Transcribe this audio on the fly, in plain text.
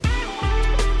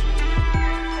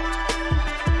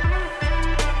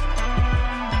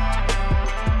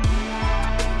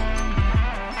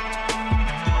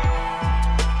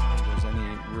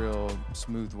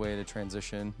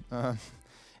transition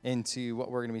into what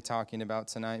we're going to be talking about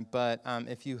tonight. But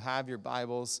if you have your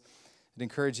Bibles, I'd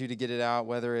encourage you to get it out,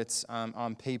 whether it's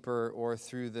on paper or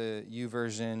through the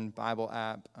YouVersion Bible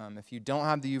app. If you don't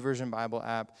have the YouVersion Bible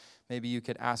app, maybe you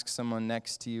could ask someone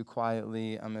next to you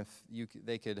quietly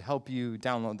they could help you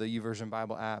download the YouVersion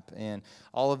Bible app. And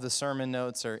all of the sermon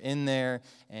notes are in there,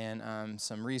 and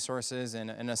some resources.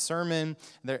 And a sermon,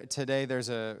 today there's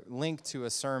a link to a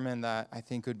sermon that I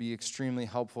think would be extremely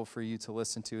helpful for you to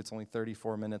listen to. It's only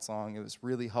 34 minutes long. It was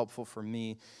really helpful for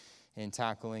me in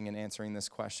tackling and answering this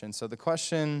question. So the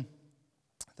question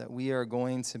that we are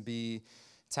going to be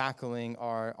tackling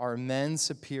are men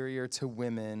superior to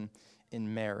women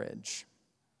in marriage?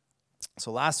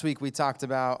 So last week we talked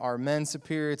about are men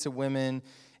superior to women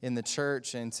in the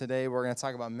church, and today we're going to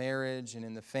talk about marriage and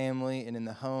in the family and in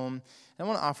the home. And I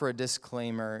want to offer a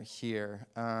disclaimer here.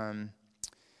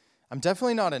 I'm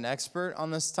definitely not an expert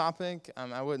on this topic.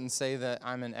 I wouldn't say that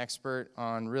I'm an expert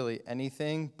on really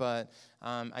anything, but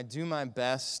I do my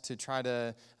best to try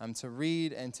to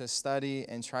read and to study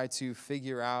and try to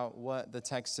figure out what the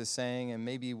text is saying and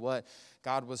maybe what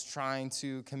God was trying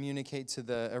to communicate to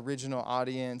the original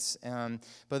audience.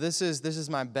 But this is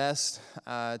my best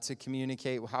to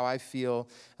communicate how I feel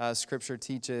Scripture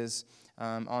teaches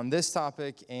on this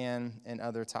topic and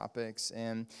other topics.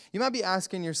 And you might be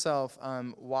asking yourself,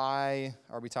 why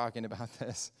are we talking about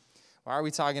this? Why are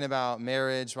we talking about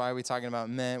marriage? Why are we talking about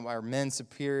men? Why are men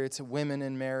superior to women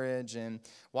in marriage? And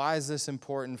why is this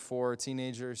important for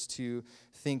teenagers to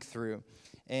think through?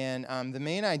 And the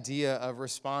main idea of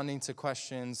responding to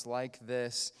questions like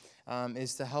this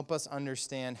is to help us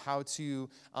understand how to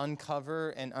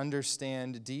uncover and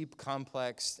understand deep,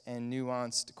 complex, and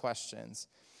nuanced questions.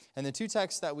 And the two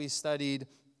texts that we studied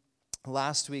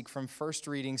last week from first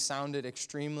reading sounded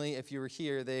extremely, if you were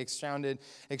here, they sounded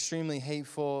extremely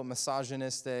hateful,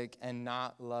 misogynistic, and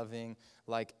not loving,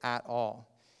 like at all.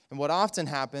 And what often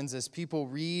happens is people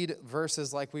read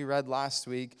verses like we read last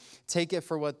week, take it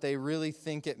for what they really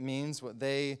think it means, what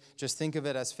they just think of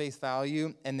it as faith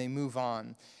value, and they move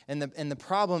on. And the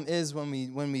problem is when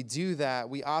we do that,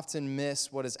 we often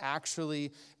miss what is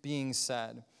actually being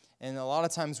said. And a lot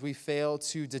of times we fail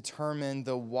to determine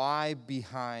the why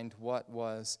behind what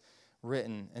was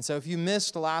written. And so if you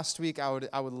missed last week, I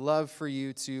would love for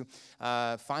you to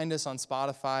find us on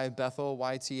Spotify, Bethel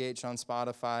YTH on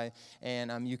Spotify,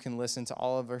 and you can listen to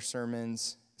all of our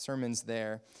sermons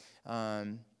there.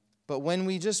 But when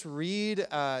we just read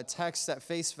texts at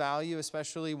face value,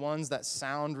 especially ones that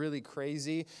sound really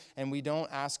crazy, and we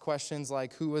don't ask questions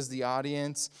like who was the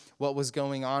audience, what was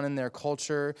going on in their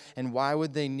culture, and why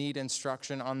would they need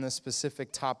instruction on this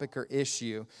specific topic or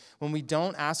issue, when we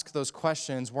don't ask those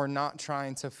questions, we're not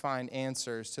trying to find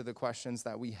answers to the questions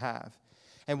that we have.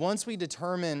 And once we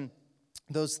determine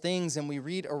those things and we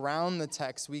read around the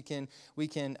text, we can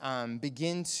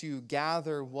begin to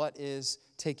gather what is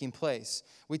taking place.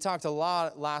 We talked a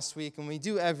lot last week, and we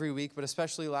do every week, but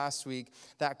especially last week,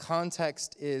 that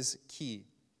context is key.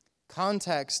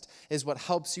 Context is what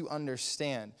helps you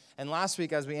understand. And last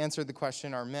week, as we answered the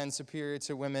question, are men superior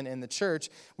to women in the church,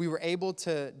 we were able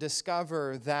to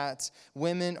discover that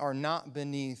women are not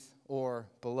beneath or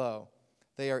below.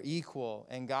 They are equal,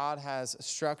 and God has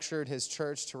structured his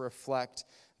church to reflect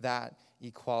that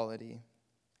equality.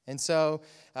 And so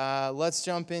let's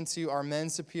jump into, are men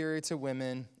superior to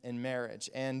women in marriage?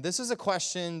 And this is a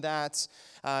question that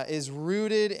is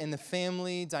rooted in the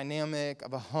family dynamic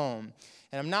of a home.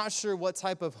 And I'm not sure what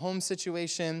type of home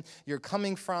situation you're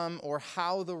coming from or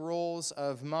how the roles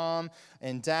of mom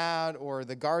and dad or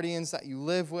the guardians that you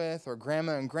live with or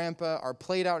grandma and grandpa are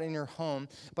played out in your home,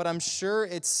 but I'm sure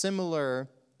it's similar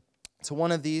to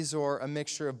one of these or a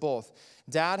mixture of both.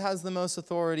 Dad has the most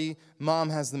authority, mom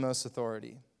has the most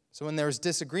authority. So when there's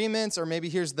disagreements, or maybe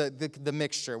here's the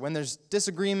mixture. When there's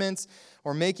disagreements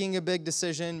or making a big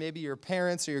decision, maybe your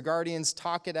parents or your guardians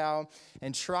talk it out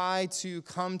and try to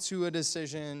come to a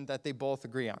decision that they both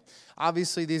agree on.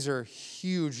 Obviously, these are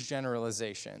huge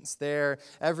generalizations.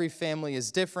 Every family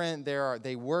is different.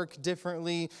 They work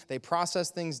differently. They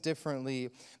process things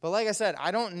differently. But like I said,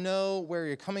 I don't know where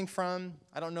you're coming from.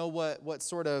 I don't know what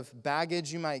sort of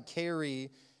baggage you might carry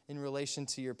in relation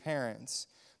to your parents.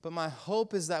 But my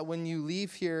hope is that when you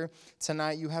leave here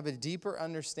tonight, you have a deeper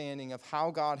understanding of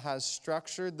how God has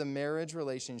structured the marriage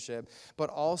relationship, but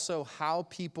also how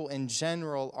people in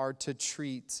general are to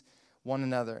treat one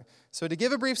another. So to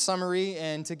give a brief summary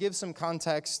and to give some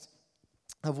context,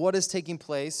 of what is taking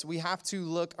place, we have to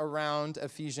look around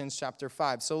Ephesians chapter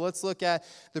 5. So let's look at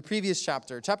the previous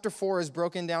chapter. Chapter 4 is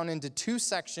broken down into two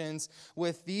sections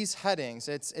with these headings.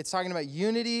 It's talking about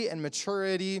unity and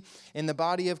maturity in the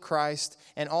body of Christ,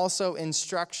 and also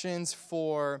instructions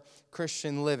for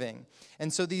Christian living.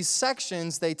 And so these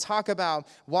sections, they talk about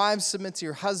wives, submit to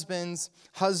your husbands,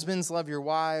 husbands, love your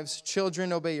wives,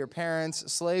 children, obey your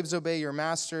parents, slaves, obey your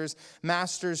masters,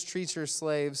 masters, treat your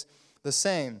slaves the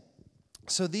same.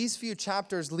 So these few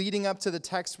chapters leading up to the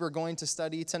text we're going to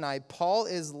study tonight, Paul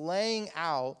is laying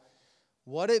out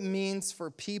what it means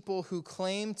for people who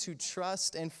claim to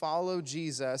trust and follow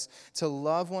Jesus to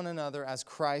love one another as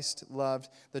Christ loved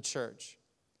the church.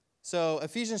 So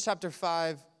Ephesians chapter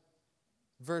 5,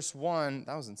 verse 1,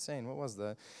 that was insane. What was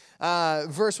that?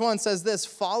 Verse 1 says this,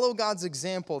 follow God's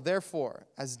example, therefore,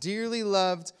 as dearly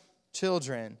loved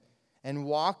children, and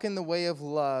walk in the way of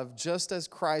love, just as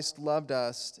Christ loved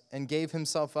us and gave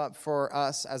himself up for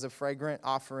us as a fragrant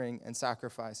offering and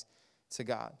sacrifice to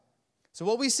God. So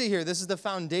what we see here, this is the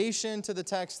foundation to the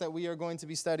text that we are going to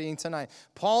be studying tonight.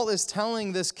 Paul is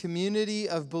telling this community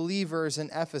of believers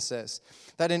in Ephesus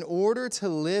that in order to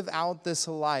live out this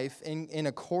life in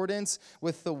accordance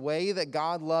with the way that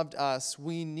God loved us,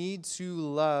 we need to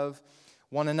love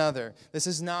one another. This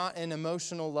is not an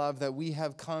emotional love that we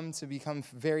have come to become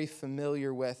very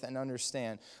familiar with and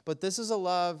understand. But this is a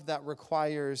love that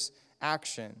requires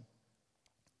action.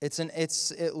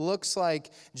 It looks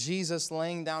like Jesus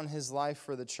laying down his life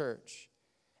for the church.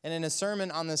 And in a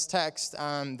sermon on this text,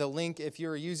 the link, if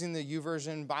you're using the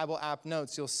YouVersion Bible app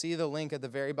notes, you'll see the link at the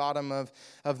very bottom of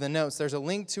the notes. There's a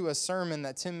link to a sermon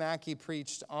that Tim Mackey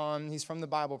preached on. He's from the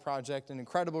Bible Project, an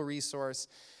incredible resource.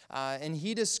 And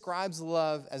he describes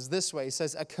love as this way. He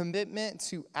says, a commitment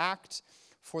to act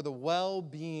for the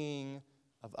well-being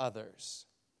of others.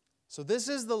 So this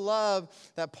is the love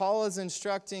that Paul is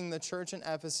instructing the church in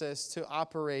Ephesus to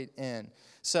operate in.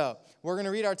 So we're going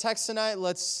to read our text tonight.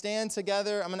 Let's stand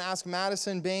together. I'm going to ask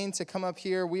Madison Bain to come up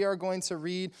here. We are going to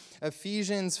read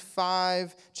Ephesians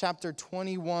 5, chapter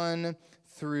 21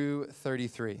 through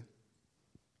 33.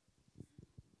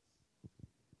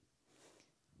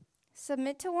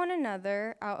 Submit to one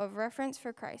another out of reverence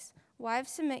for Christ.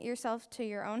 Wives, submit yourselves to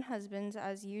your own husbands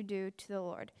as you do to the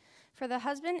Lord. For the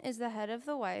husband is the head of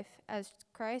the wife, as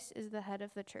Christ is the head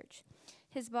of the church,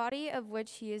 his body, of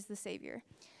which he is the Savior.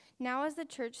 Now as the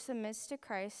church submits to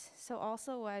Christ, so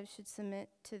also wives should submit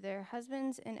to their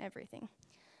husbands in everything.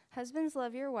 Husbands,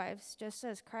 love your wives, just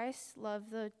as Christ loved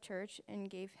the church and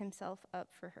gave himself up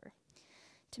for her,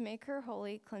 to make her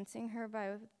holy, cleansing her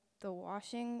by the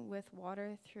washing with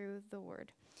water through the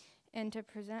word, and to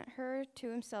present her to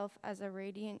himself as a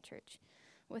radiant church,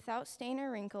 without stain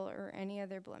or wrinkle or any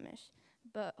other blemish,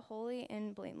 but holy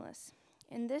and blameless.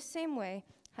 In this same way,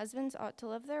 husbands ought to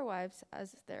love their wives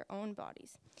as their own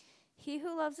bodies. He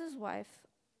who loves his wife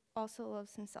also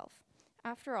loves himself.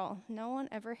 After all, no one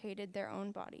ever hated their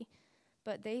own body,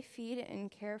 but they feed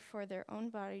and care for their own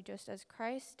body just as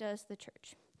Christ does the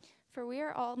church. For we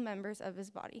are all members of his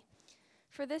body.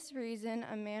 For this reason,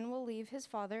 a man will leave his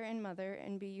father and mother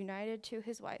and be united to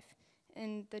his wife,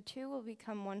 and the two will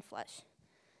become one flesh.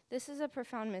 This is a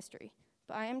profound mystery,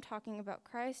 but I am talking about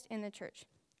Christ and the church.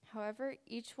 However,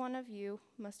 each one of you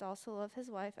must also love his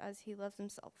wife as he loves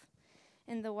himself,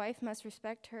 and the wife must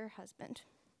respect her husband.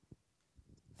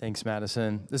 Thanks,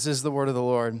 Madison. This is the word of the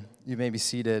Lord. You may be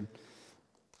seated.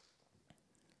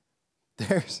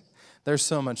 There's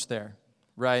so much there,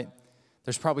 right?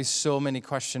 There's probably so many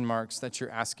question marks that you're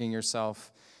asking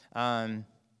yourself.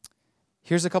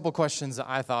 Here's a couple questions that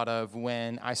I thought of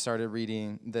when I started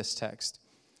reading this text.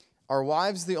 Are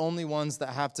wives the only ones that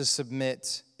have to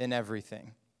submit in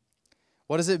everything?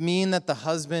 What does it mean that the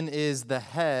husband is the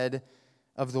head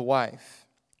of the wife?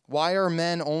 Why are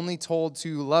men only told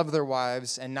to love their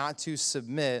wives and not to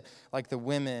submit like the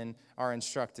women are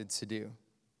instructed to do?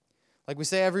 Like we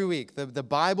say every week, the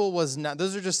Bible was not,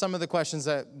 those are just some of the questions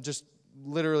that just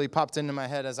literally popped into my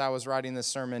head as I was writing this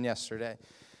sermon yesterday.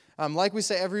 Like we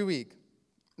say every week,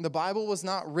 the Bible was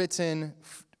not written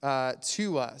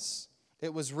to us.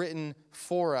 It was written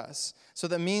for us. So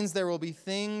that means there will be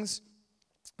things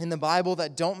in the Bible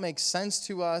that don't make sense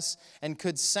to us and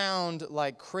could sound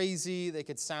like crazy. They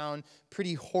could sound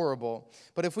pretty horrible.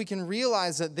 But if we can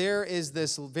realize that there is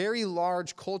this very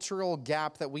large cultural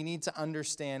gap that we need to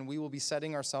understand, we will be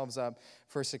setting ourselves up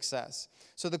for success.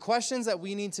 So the questions that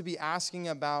we need to be asking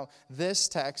about this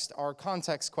text are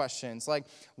context questions. Like,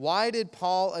 why did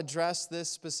Paul address this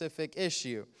specific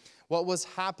issue? What was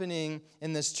happening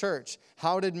in this church?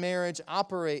 How did marriage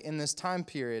operate in this time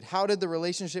period? How did the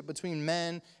relationship between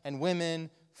men and women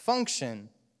function?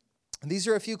 These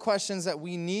are a few questions that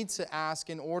we need to ask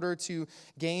in order to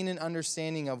gain an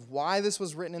understanding of why this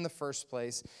was written in the first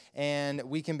place, and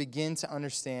we can begin to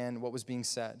understand what was being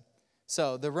said.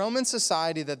 So, the Roman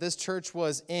society that this church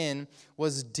was in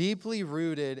was deeply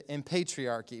rooted in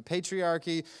patriarchy.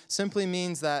 Patriarchy simply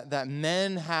means that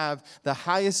men have the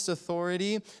highest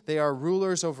authority. They are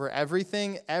rulers over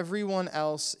everything. Everyone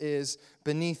else is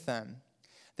beneath them.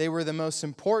 They were the most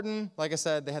important. Like I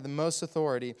said, they had the most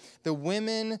authority. The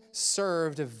women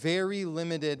served a very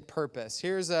limited purpose.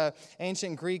 Here's an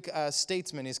ancient Greek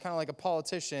statesman. He's kind of like a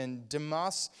politician,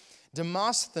 Demosthenes,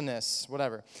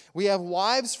 whatever. We have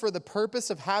wives for the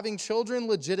purpose of having children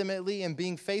legitimately and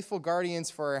being faithful guardians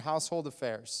for our household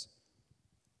affairs.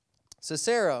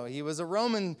 Cicero, he was a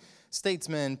Roman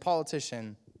statesman,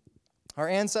 politician. Our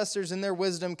ancestors, in their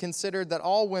wisdom, considered that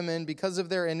all women, because of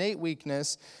their innate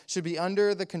weakness, should be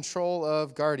under the control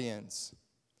of guardians.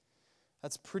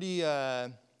 That's pretty, it's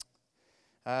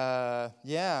a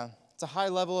high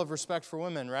level of respect for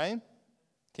women, right?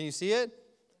 Can you see it?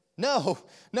 No,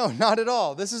 not at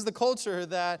all. This is the culture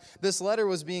that this letter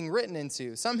was being written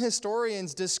into. Some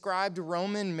historians described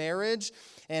Roman marriage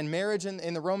and marriage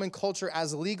in the Roman culture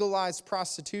as legalized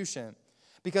prostitution,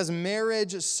 because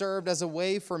marriage served as a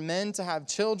way for men to have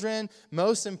children,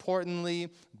 most importantly,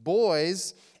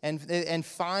 boys, and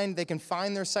they can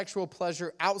find their sexual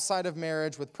pleasure outside of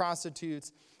marriage with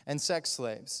prostitutes and sex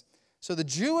slaves. So the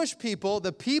Jewish people,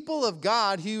 the people of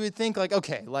God, who you would think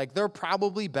okay, they're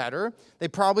probably better. They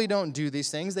probably don't do these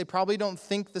things. They probably don't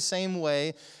think the same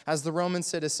way as the Roman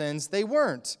citizens. They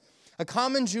weren't. A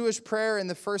common Jewish prayer in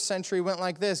the first century went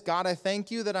like this: God, I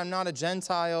thank you that I'm not a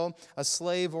Gentile, a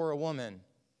slave, or a woman.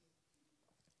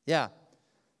 Yeah,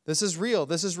 this is real.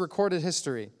 This is recorded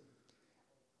history.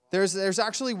 There's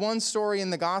actually one story in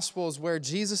the Gospels where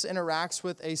Jesus interacts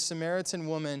with a Samaritan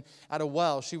woman at a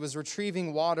well. She was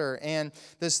retrieving water, and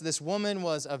this woman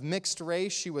was of mixed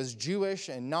race. She was Jewish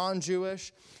and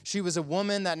non-Jewish. She was a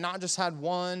woman that not just had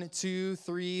 1, 2,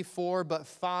 3, 4, but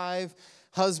 5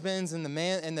 husbands, and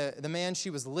the man she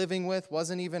was living with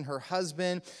wasn't even her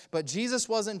husband. But Jesus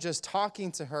wasn't just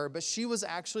talking to her, but she was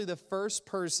actually the first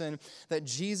person that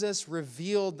Jesus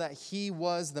revealed that he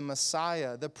was the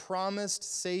Messiah, the promised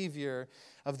Savior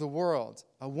of the world.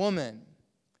 A woman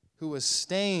who was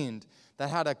stained, that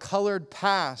had a colored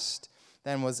past,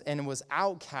 and was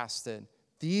outcasted.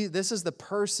 This is the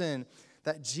person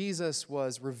that Jesus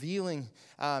was revealing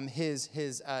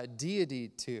his deity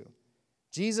to.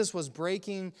 Jesus was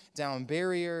breaking down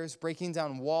barriers, breaking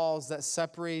down walls that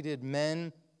separated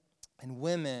men and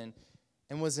women,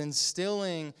 and was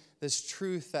instilling this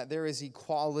truth that there is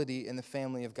equality in the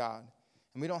family of God.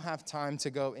 And we don't have time to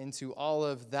go into all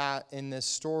of that in this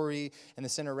story and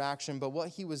this interaction, but what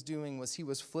he was doing was he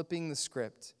was flipping the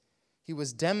script. He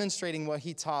was demonstrating what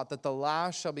he taught, that the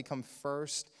last shall become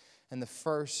first, and the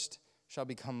first shall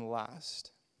become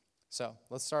last. So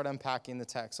let's start unpacking the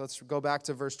text. Let's go back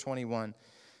to verse 21.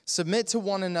 Submit to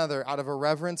one another out of a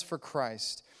reverence for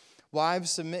Christ. Wives,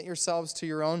 submit yourselves to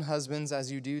your own husbands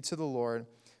as you do to the Lord.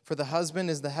 For the husband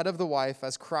is the head of the wife,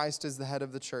 as Christ is the head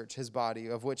of the church, his body,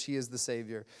 of which he is the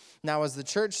Savior. Now, as the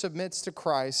church submits to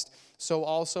Christ, so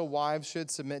also wives should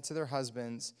submit to their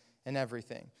husbands in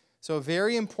everything. So a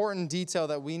very important detail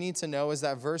that we need to know is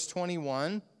that verse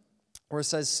 21, where it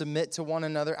says, submit to one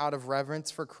another out of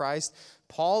reverence for Christ,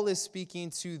 Paul is speaking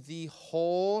to the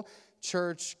whole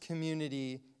church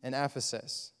community in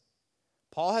Ephesus.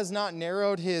 Paul has not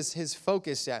narrowed his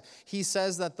focus yet. He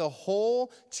says that the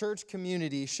whole church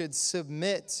community should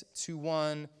submit to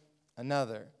one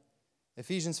another.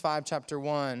 Ephesians 5, chapter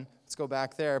 1, let's go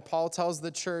back there. Paul tells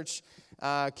the church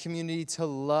community to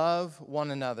love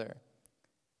one another.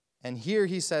 And here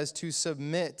he says to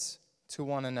submit to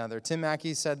one another. Tim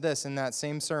Mackey said this in that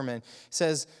same sermon. He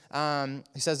says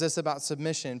this about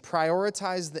submission: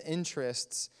 prioritize the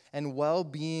interests and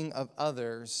well-being of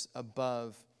others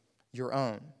above your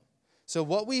own. So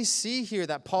what we see here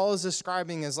that Paul is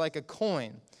describing is like a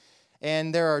coin.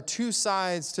 And there are two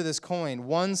sides to this coin.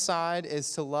 One side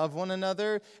is to love one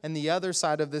another, and the other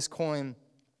side of this coin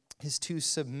is to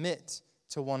submit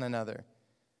to one another.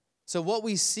 So what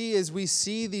we see is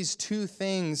these two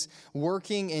things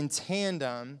working in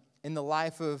tandem in the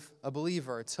life of a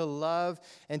believer: to love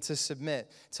and to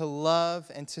submit, to love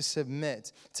and to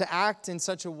submit, to act in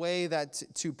such a way that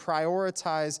to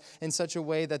prioritize in such a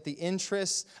way that the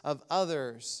interests of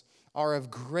others are of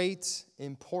great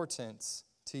importance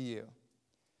to you.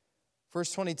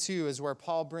 Verse 22 is where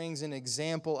Paul brings an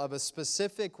example of a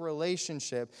specific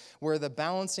relationship where the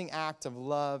balancing act of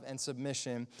love and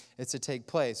submission is to take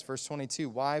place. Verse 22,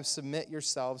 wives, submit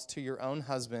yourselves to your own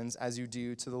husbands as you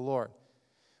do to the Lord.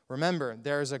 Remember,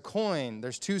 there's a coin.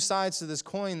 There's two sides to this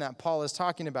coin that Paul is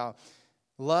talking about.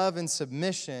 Love and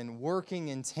submission working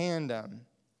in tandem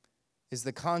is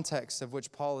the context of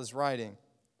which Paul is writing.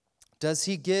 Does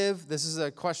he give, this is a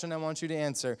question I want you to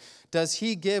answer, does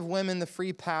he give women the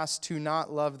free pass to not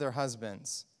love their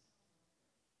husbands?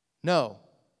 No.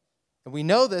 And we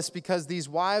know this because these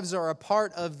wives are a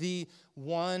part of the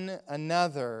one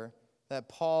another that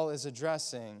Paul is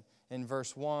addressing in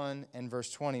verse 1 and verse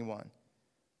 21.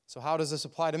 So how does this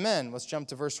apply to men? Let's jump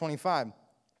to verse 25.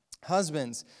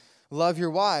 Husbands, love your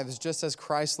wives just as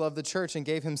Christ loved the church and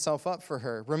gave himself up for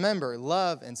her. Remember,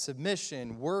 love and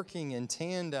submission working in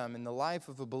tandem in the life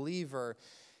of a believer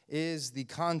is the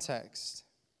context.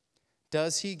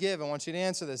 Does he give, I want you to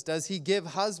answer this, does he give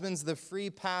husbands the free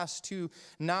pass to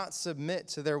not submit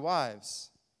to their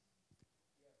wives?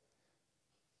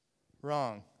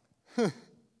 Wrong.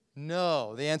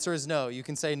 No. The answer is no. You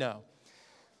can say no.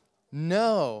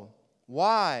 No.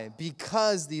 Why?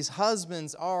 Because these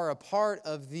husbands are a part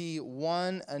of the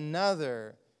one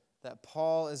another that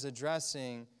Paul is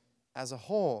addressing as a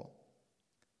whole.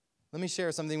 Let me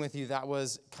share something with you that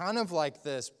was kind of like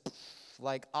this,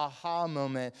 like aha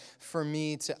moment for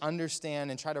me to understand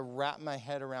and try to wrap my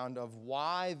head around of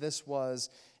why this was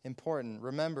important.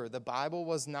 Remember, the Bible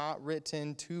was not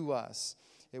written to us.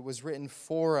 It was written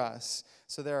for us.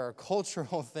 So there are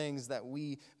cultural things that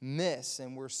we miss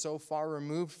and we're so far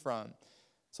removed from.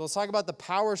 So let's talk about the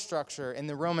power structure in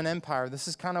the Roman Empire. This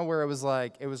is kind of where it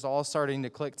was all starting to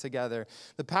click together.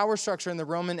 The power structure in the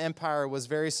Roman Empire was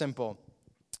very simple.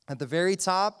 At the very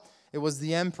top, it was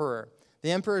the emperor. The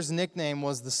emperor's nickname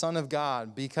was the Son of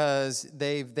God because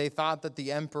they thought that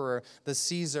the emperor, the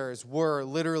Caesars, were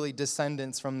literally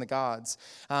descendants from the gods.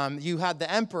 You had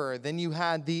the emperor, then you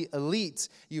had the elite,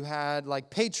 you had like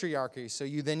patriarchy, so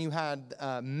you had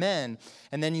men,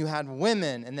 and then you had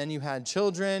women, and then you had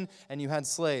children, and you had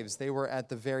slaves. They were at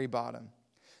the very bottom.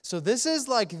 So this is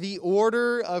like the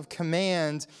order of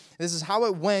command. This is how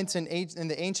it went in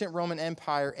the ancient Roman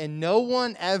Empire, and no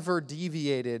one ever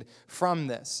deviated from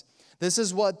this. This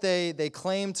is what they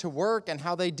claimed to work and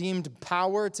how they deemed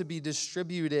power to be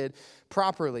distributed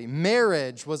properly.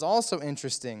 Marriage was also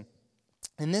interesting.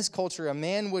 In this culture, a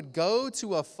man would go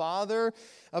to a father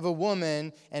of a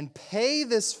woman and pay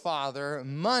this father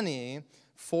money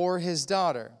for his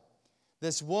daughter.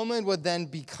 This woman would then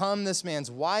become this man's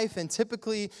wife, and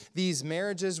typically these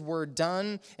marriages were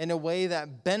done in a way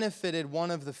that benefited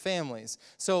one of the families.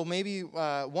 So maybe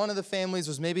one of the families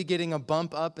was maybe getting a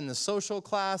bump up in the social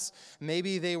class.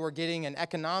 Maybe they were getting an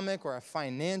economic or a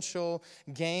financial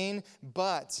gain.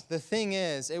 But the thing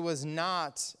is, it was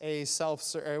not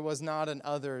an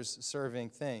others-serving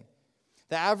thing.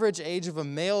 The average age of a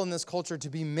male in this culture to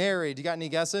be married, you got any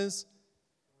guesses?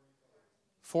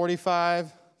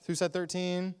 45. Who said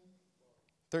 13?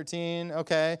 13,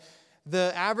 okay.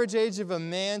 The average age of a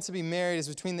man to be married is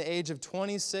between the age of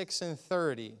 26 and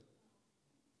 30.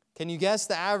 Can you guess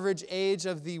the average age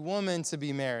of the woman to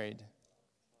be married?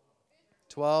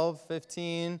 12,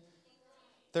 15,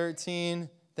 13.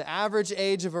 The average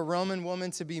age of a Roman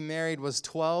woman to be married was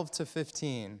 12 to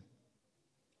 15.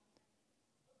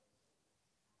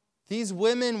 These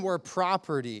women were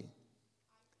property.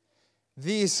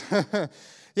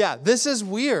 Yeah, this is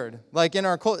weird. Like in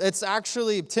our culture, it's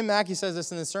actually, Tim Mackey says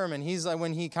this in the sermon. He's like,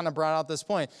 when he kind of brought out this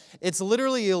point, it's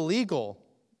literally illegal.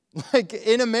 Like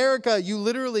in America, you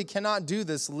literally cannot do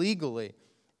this legally.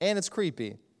 And it's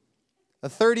creepy. A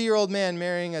 30-year-old man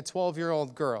marrying a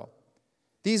 12-year-old girl.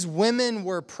 These women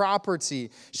were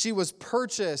property. She was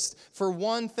purchased for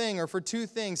one thing or for two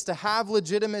things, to have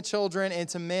legitimate children and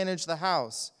to manage the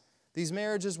house. These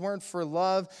marriages weren't for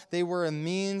love. They were a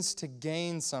means to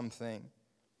gain something.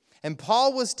 And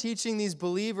Paul was teaching these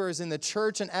believers in the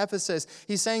church in Ephesus.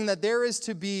 He's saying that there is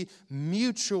to be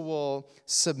mutual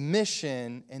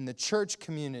submission in the church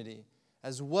community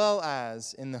as well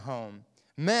as in the home.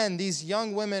 Men, these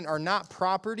young women are not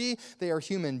property. They are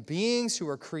human beings who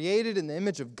are created in the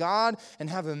image of God and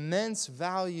have immense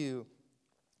value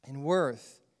and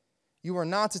worth. You are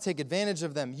not to take advantage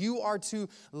of them. You are to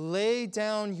lay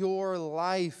down your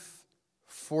life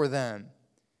for them.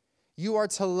 You are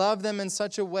to love them in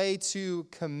such a way to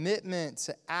commitment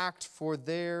to act for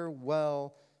their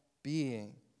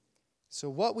well-being. So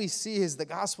what we see is the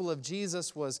gospel of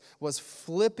Jesus was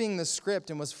flipping the script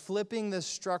and was flipping the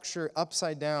structure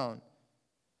upside down.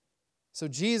 So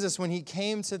Jesus, when he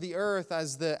came to the earth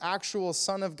as the actual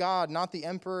Son of God, not the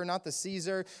emperor, not the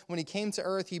Caesar, when he came to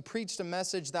earth, he preached a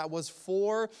message that was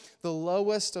for the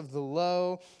lowest of the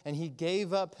low, and he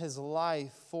gave up his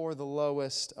life for the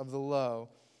lowest of the low.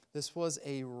 This was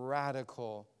a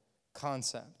radical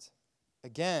concept.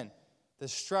 Again, the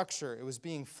structure, it was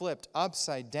being flipped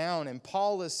upside down. And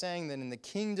Paul is saying that in the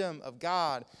kingdom of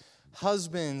God,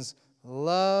 husbands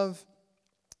love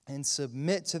and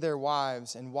submit to their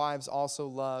wives, and wives also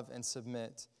love and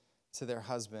submit to their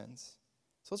husbands.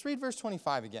 So let's read verse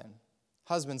 25 again.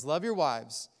 Husbands, love your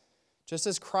wives, just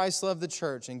as Christ loved the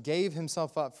church and gave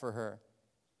himself up for her.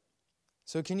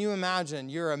 So can you imagine,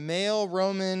 you're a male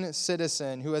Roman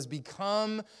citizen who has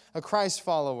become a Christ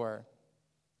follower,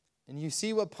 and you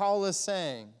see what Paul is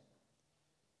saying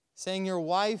your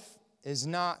wife is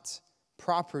not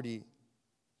property.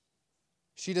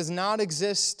 She does not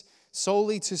exist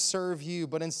solely to serve you,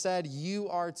 but instead you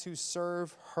are to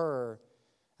serve her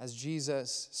as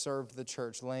Jesus served the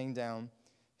church, laying down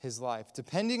his life.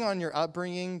 Depending on your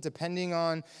upbringing, depending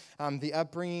on the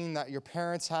upbringing that your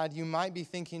parents had, you might be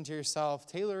thinking to yourself,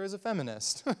 Taylor is a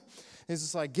feminist. It's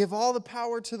just like, give all the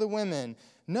power to the women.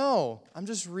 No, I'm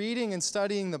just reading and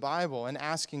studying the Bible and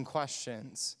asking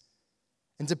questions.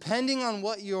 And depending on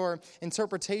what your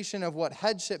interpretation of what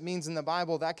headship means in the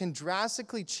Bible, that can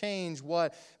drastically change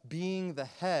what being the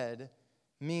head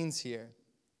means here.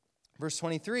 Verse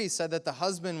 23 said that the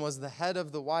husband was the head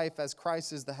of the wife as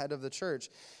Christ is the head of the church.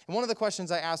 And one of the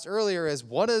questions I asked earlier is,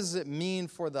 what does it mean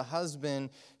for the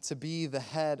husband to be the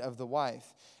head of the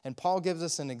wife? And Paul gives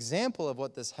us an example of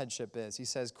what this headship is. He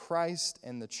says, Christ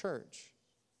and the church.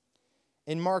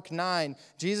 In Mark 9,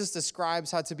 Jesus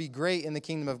describes how to be great in the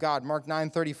kingdom of God. Mark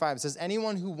 9:35 says,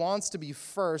 anyone who wants to be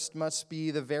first must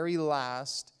be the very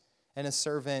last and a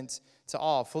servant to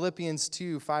all. Philippians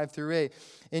 2:5-8.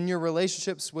 In your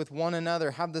relationships with one another,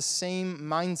 have the same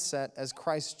mindset as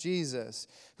Christ Jesus,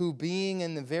 who being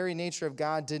in the very nature of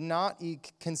God, did not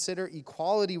consider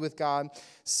equality with God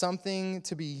something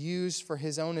to be used for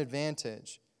his own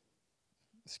advantage.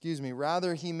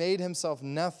 Rather, he made himself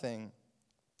nothing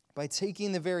by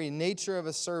taking the very nature of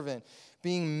a servant,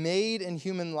 being made in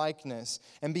human likeness,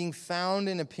 and being found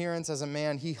in appearance as a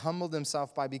man, he humbled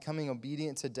himself by becoming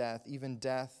obedient to death, even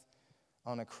death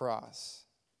on a cross.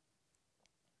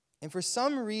 And for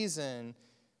some reason,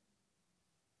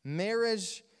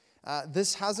 marriage,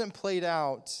 this hasn't played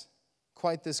out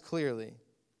quite this clearly.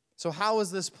 So how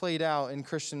has this played out in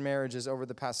Christian marriages over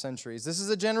the past centuries? This is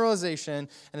a generalization,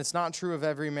 and it's not true of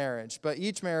every marriage. But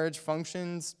each marriage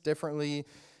functions differently,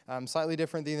 slightly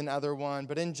differently than the other one.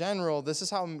 But in general, this is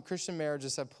how Christian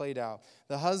marriages have played out.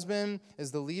 The husband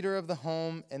is the leader of the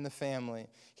home and the family.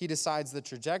 He decides the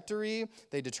trajectory.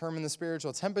 They determine the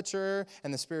spiritual temperature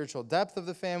and the spiritual depth of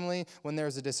the family. When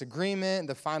there's a disagreement,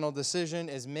 the final decision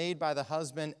is made by the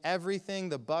husband. Everything,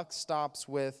 the buck stops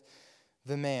with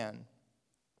the man.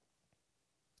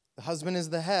 The husband is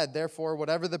the head. Therefore,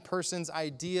 whatever the person's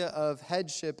idea of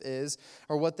headship is,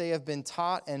 or what they have been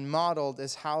taught and modeled,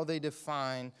 is how they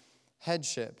define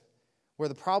headship. Where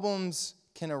the problems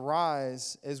can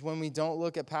arise is when we don't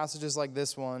look at passages like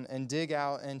this one and dig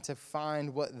out and to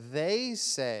find what they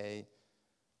say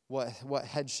what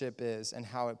headship is and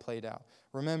how it played out.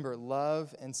 Remember,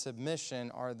 love and submission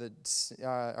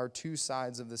are two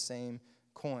sides of the same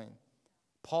coin.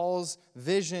 Paul's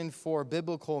vision for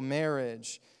biblical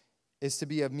marriage is to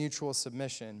be of mutual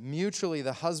submission. Mutually,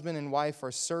 the husband and wife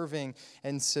are serving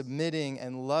and submitting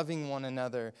and loving one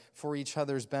another for each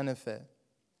other's benefit.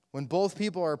 When both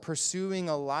people are pursuing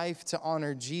a life to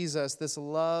honor Jesus, this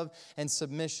love and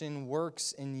submission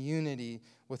works in unity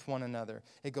with one another.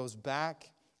 It goes back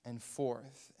and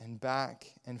forth and back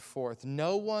and forth.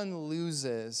 No one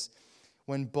loses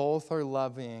when both are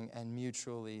loving and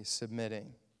mutually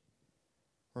submitting.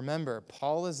 Remember,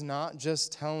 Paul is not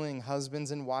just telling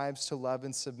husbands and wives to love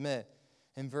and submit.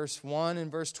 In verse 1 and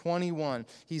verse 21,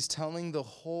 he's telling the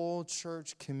whole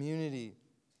church community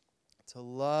to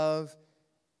love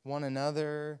one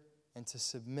another and to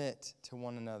submit to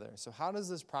one another. So how does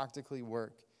this practically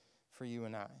work for you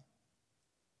and I?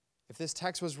 If this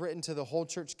text was written to the whole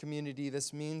church community,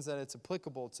 this means that it's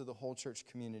applicable to the whole church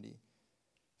community.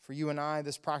 For you and I,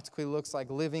 this practically looks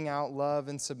like living out love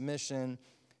and submission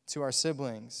to our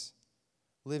siblings,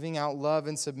 living out love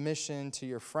and submission to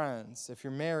your friends. If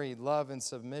you're married, love and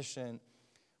submission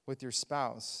with your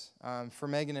spouse. For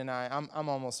Megan and I, I'm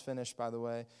almost finished, by the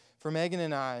way. For Megan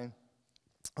and I'll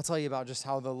tell you about just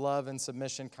how the love and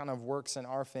submission kind of works in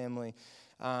our family.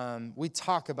 We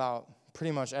talk about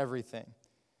pretty much everything.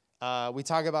 We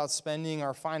talk about spending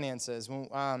our finances.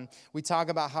 We talk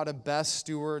about how to best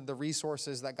steward the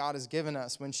resources that God has given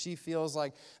us. When she feels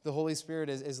like the Holy Spirit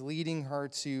is leading her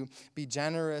to be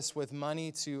generous with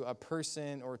money to a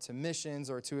person or to missions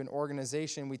or to an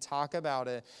organization, we talk about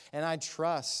it. And I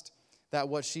trust that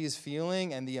what she's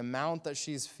feeling and the amount that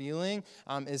she's feeling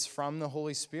is from the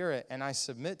Holy Spirit, and I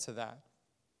submit to that.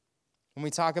 When we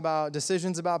talk about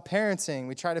decisions about parenting,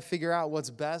 we try to figure out what's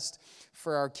best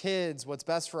for our kids, what's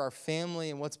best for our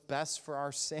family, and what's best for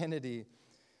our sanity.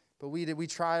 But we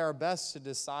try our best to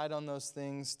decide on those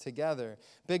things together.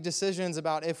 Big decisions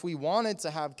about if we wanted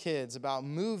to have kids, about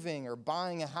moving or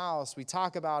buying a house, we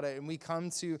talk about it and we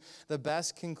come to the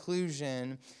best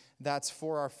conclusion that's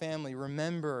for our family.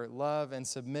 Remember, love and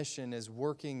submission is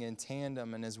working in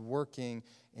tandem and is working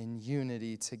in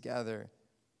unity together.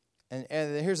 And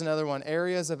here's another one,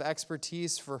 areas of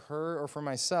expertise for her or for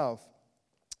myself.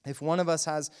 If one of us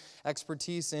has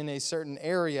expertise in a certain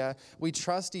area, we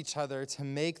trust each other to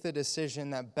make the decision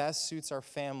that best suits our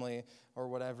family or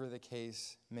whatever the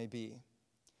case may be.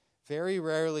 Very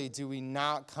rarely do we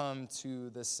not come to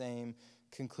the same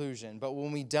conclusion. But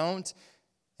when we don't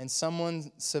and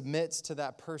someone submits to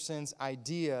that person's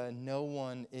idea, no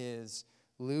one is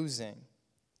losing.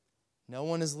 No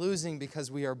one is losing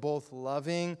because we are both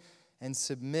loving and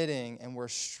submitting, and we're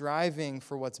striving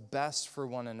for what's best for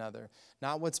one another.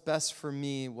 Not what's best for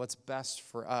me, what's best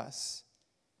for us.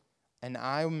 And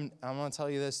I'm going to tell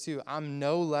you this too. I'm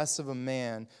no less of a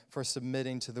man for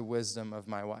submitting to the wisdom of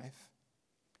my wife.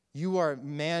 You are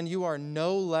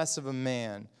no less of a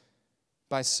man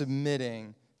by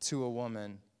submitting to a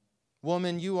woman.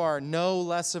 Woman, you are no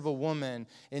less of a woman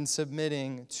in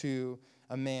submitting to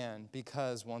a man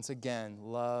because, once again,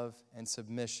 love and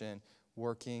submission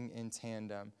working in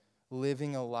tandem,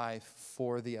 living a life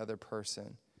for the other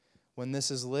person. When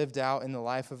this is lived out in the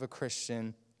life of a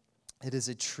Christian, it is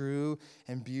a true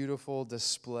and beautiful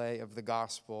display of the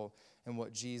gospel and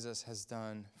what Jesus has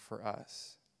done for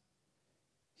us.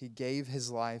 He gave his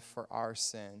life for our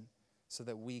sin so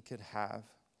that we could have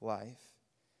life.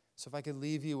 So if I could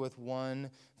leave you with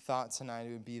one thought tonight,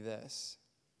 it would be this.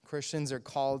 Christians are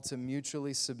called to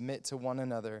mutually submit to one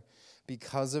another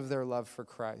because of their love for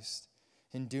Christ.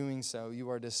 In doing so, you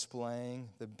are displaying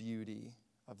the beauty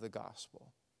of the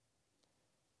gospel.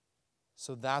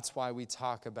 So that's why we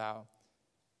talk about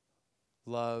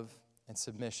love and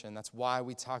submission. That's why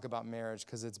we talk about marriage,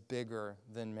 because it's bigger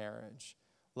than marriage.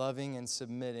 Loving and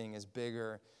submitting is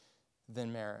bigger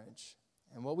than marriage.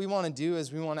 And what we want to do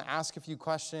is we want to ask a few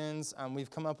questions. We've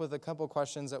come up with a couple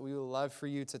questions that we would love for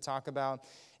you to talk about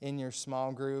in your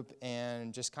small group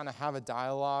and just kind of have a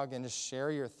dialogue and just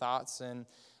share your thoughts and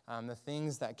the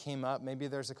things that came up. Maybe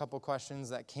there's a couple questions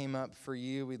that came up for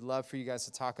you. We'd love for you guys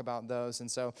to talk about those.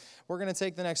 And so we're going to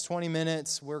take the next 20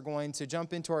 minutes. We're going to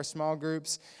jump into our small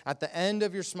groups. At the end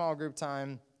of your small group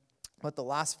time, but the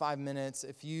last 5 minutes,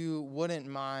 if you wouldn't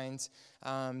mind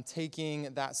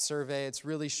taking that survey, it's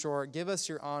really short. Give us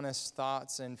your honest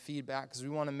thoughts and feedback because we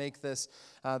want to make this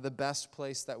the best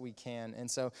place that we can.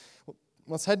 And so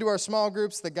let's head to our small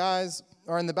groups. The guys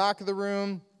are in the back of the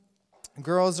room.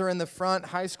 Girls are in the front.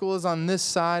 High school is on this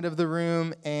side of the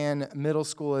room, and middle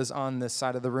school is on this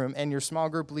side of the room. And your small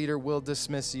group leader will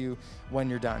dismiss you when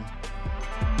you're done.